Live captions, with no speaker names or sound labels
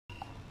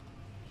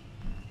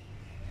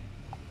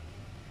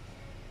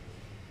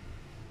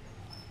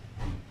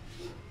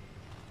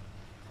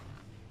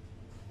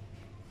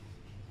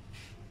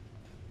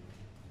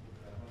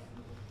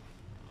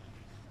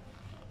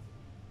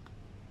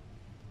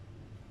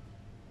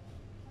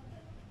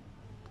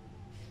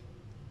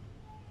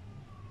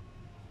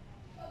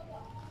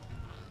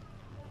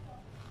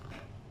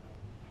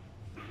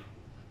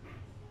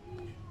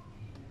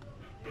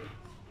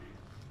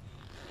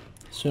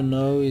So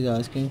now is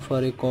asking for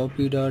a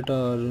copy data,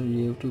 or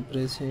you have to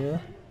press here.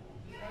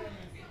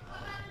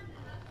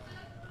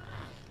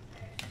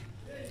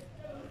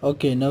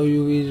 Okay, now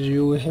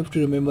you have to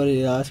remember it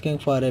is asking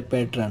for a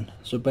pattern.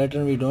 So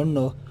pattern we don't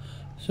know.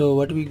 So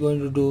what we going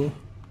to do?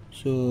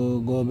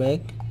 So go back.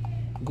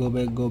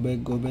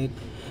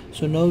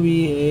 So now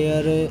we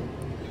here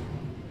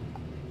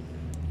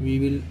we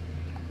will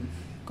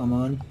come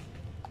on.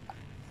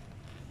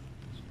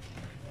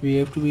 We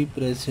have to be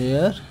press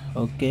here.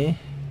 Okay.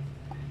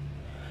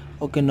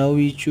 Okay, now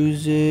we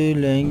choose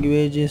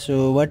language.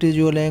 So what is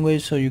your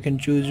language? So you can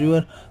choose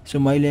your. So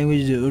my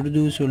language is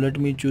Urdu. So let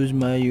me choose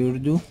my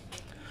Urdu.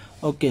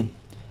 Okay.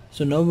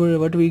 So now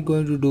what we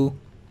going to do?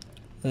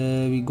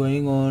 We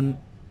going on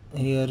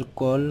here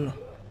call.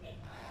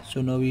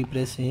 So now we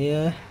press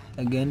here.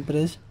 Again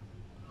press.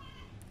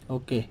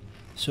 Okay.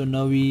 So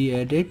now we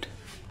edit.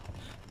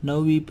 Now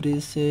we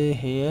press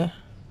here.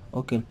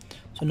 Okay.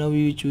 So now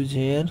we choose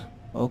here.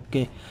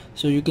 Okay.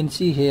 So you can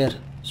see here.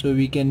 So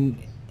we can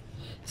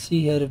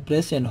see here,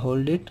 press and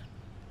hold it.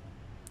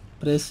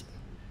 Press.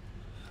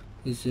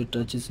 Is the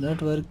touch is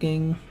not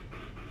working?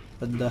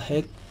 What the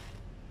heck?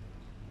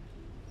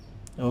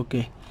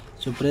 Okay,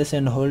 so press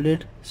and hold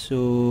it.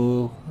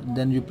 So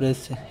then you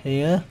press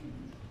here.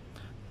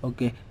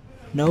 Okay,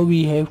 now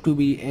we have to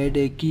be add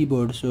a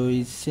keyboard. So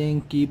it's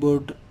saying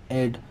keyboard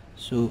add.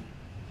 So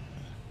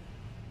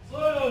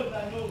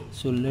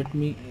let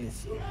me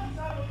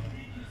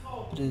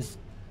press.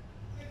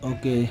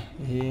 Okay,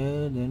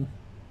 here then.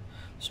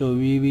 So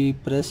we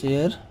press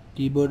here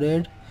keyboard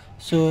add.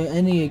 So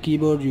any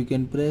keyboard you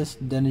can press,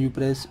 then you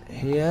press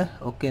here.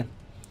 Okay,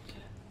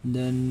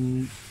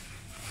 then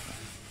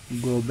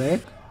go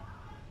back,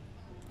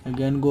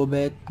 again go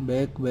back.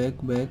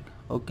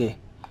 Okay,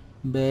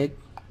 back.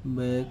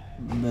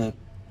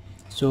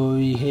 So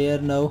we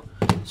here now.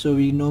 So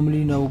we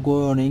normally now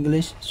go on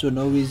English. So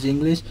now is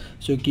English.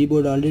 So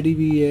keyboard already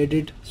we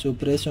added. So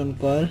press on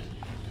call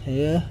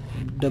here,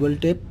 double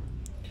tap.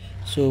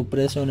 So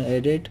press on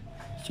edit.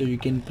 So you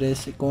can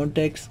press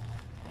contacts,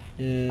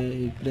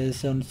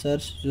 press on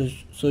search.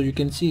 So you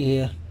can see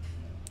here,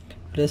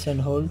 press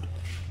and hold.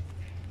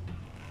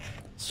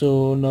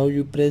 So now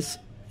you press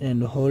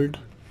and hold,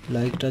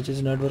 like touch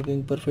is not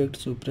working perfect.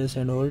 So press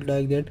and hold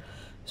like that.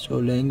 So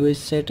language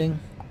setting.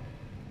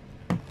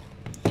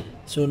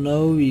 So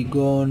now we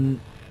go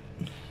on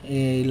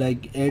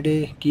like add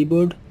a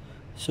keyboard.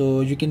 So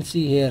you can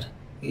see here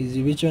is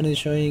which one is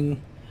showing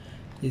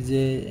is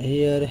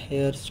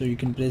here. So you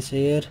can press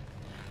here,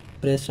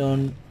 press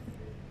on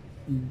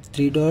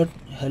three dot,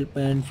 help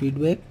and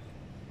feedback.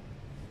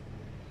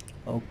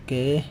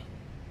 Okay,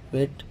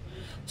 wait.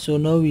 So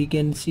now we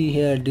can see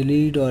here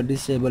delete or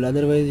disable.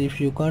 Otherwise if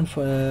you can't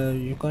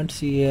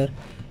see here,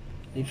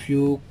 if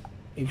you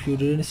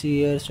didn't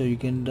see here, so you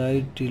can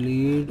write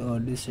delete or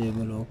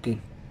disable.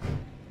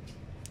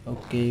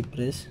 Okay,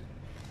 press.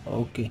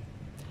 Okay,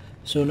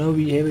 so now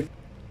we have it.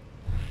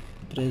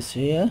 Press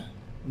here,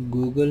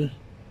 Google,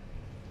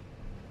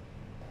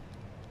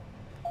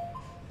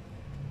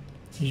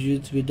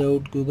 use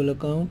without Google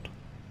account.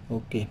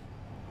 Okay,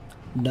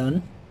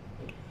 done.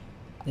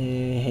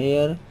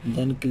 Here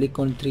then click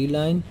on three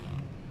line,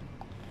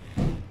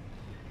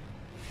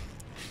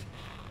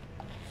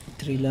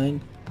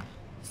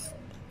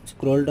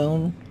 scroll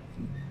down,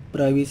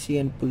 privacy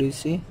and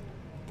policy,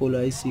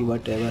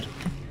 whatever,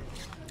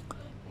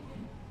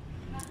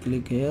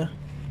 click here.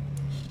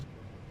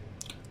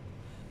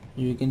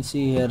 You can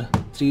see here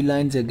three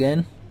lines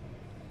again,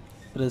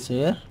 press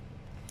here.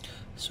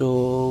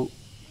 So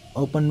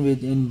open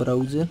within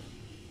browser.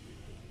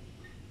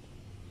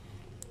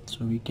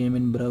 So we came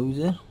in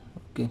browser.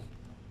 Okay,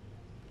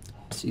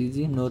 it's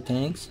easy, no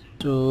thanks.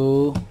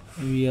 So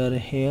we are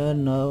here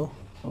now.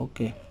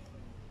 Okay,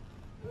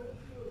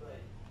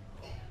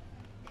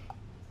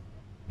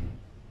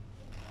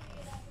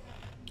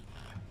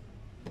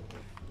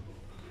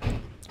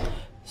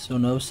 so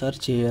now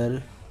search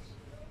here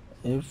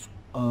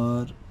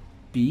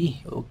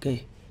FRP.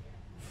 Okay,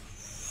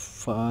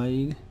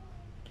 file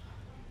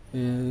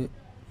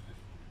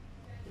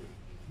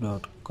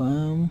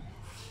 .com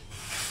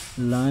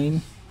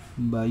line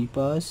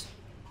bypass.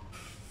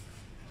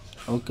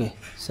 Okay,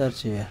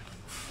 search here.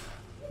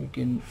 You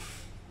can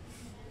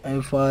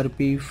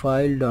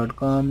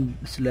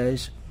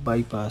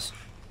frpfile.com/bypass,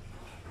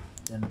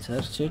 then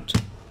search it.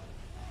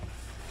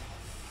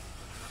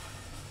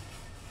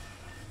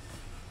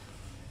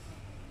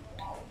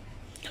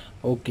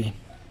 Okay,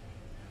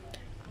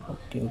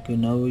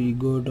 now we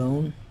go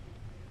down.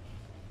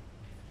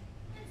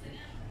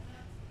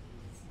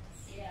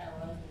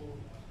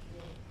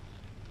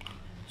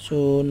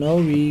 So now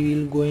we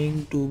will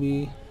going to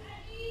be,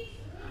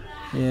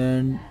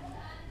 and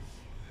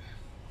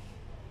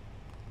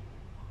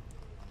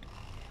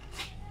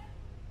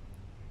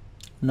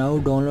now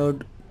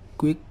download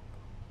quick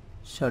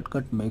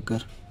shortcut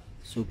maker.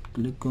 So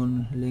click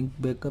on link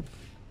backup.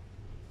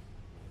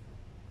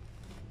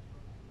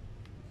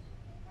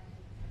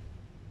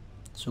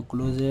 So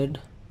close it,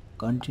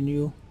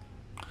 continue,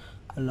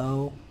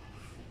 allow.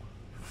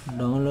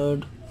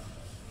 download.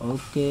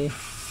 Okay,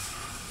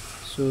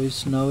 so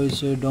it's now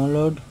it's a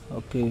download.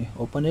 Okay,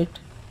 open it,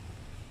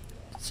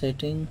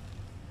 setting,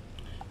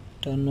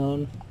 turn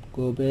on,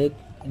 go back,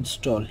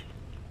 install.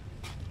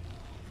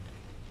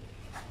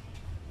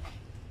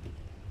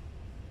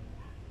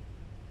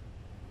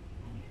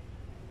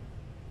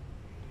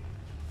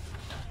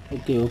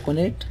 Okay, open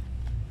it.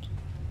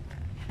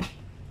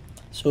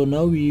 So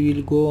now we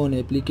will go on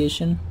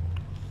application,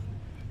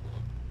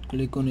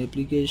 click on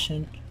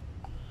application,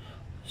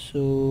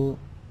 so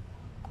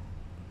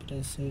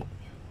press it.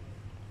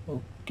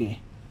 Okay,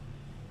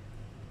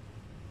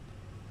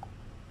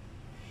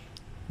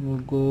 we'll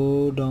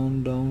go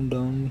down,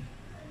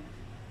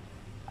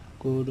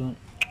 go down.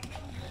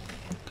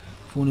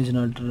 Phone is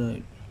not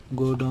right.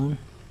 Go down,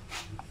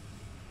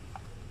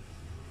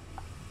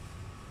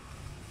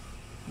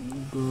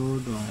 go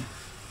down.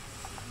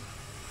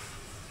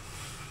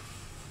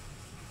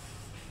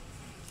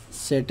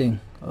 Setting.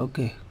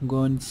 Okay, go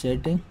on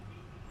setting,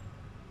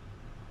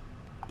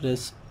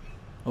 press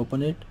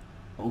open it.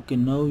 Okay,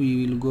 now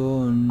we will go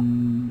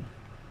on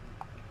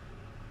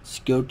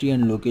security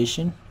and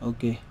location.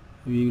 Okay,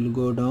 we will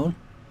go down,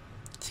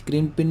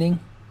 screen pinning,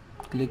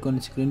 click on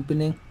screen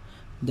pinning,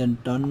 then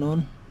turn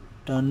on.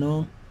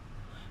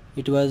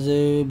 It was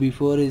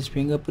before is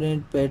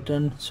fingerprint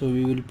pattern, so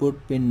we will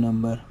put pin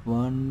number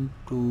 1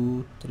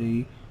 2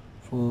 3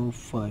 4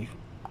 5.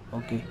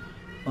 Okay,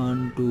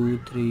 1 2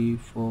 3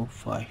 4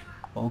 5.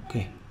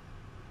 Okay,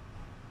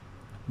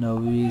 now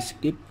we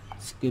skip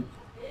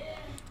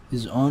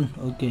is on.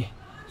 Okay,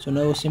 so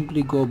now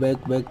simply go back.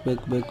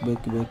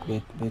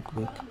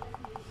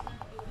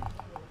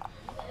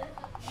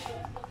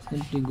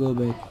 Simply go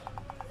back.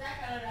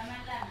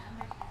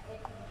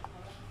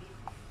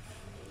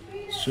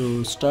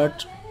 So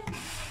start,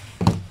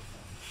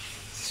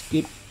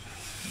 skip,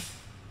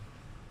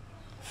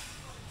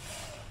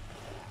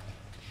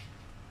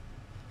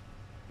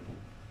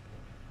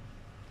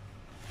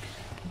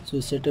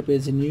 so setup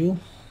as a new.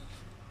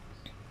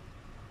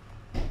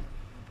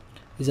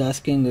 Is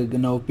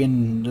asking now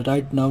pin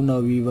right now. Now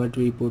we what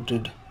we put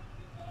it.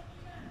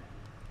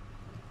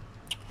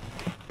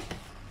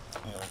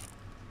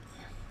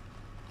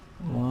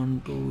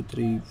 One, two,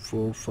 three,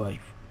 four, five.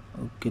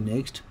 Okay,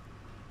 next.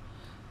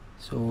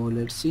 So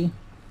let's see.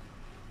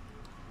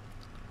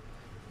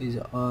 Is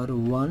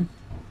R1.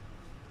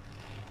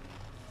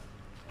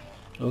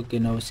 Okay,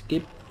 now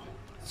skip.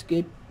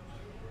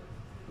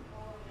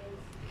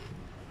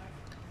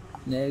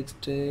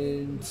 Next,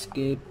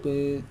 skip.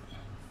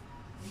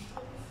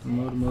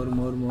 More.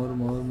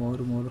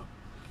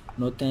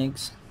 No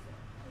thanks.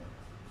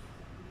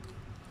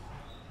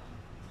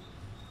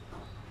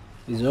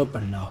 Is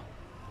open now.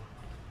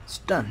 It's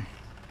done.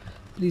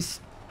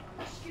 Please.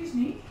 Excuse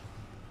me.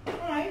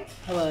 Hi.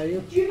 How are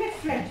you? Do you have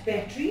flat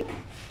battery?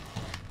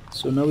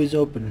 So now it's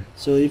open.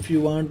 So if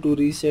you want to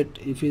reset,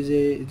 if is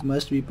a, it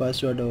must be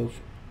password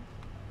off.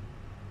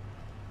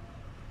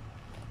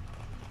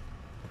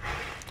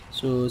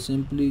 So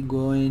simply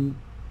go in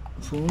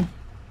phone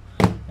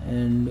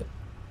and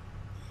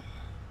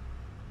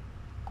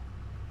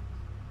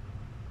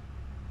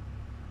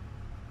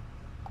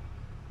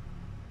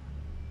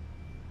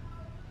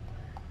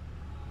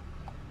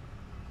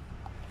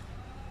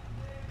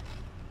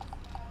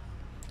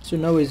so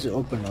now it's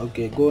open.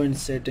 Okay, go in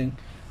setting,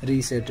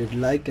 reset it,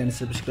 like and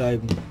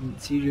subscribe.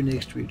 See you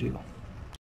next video.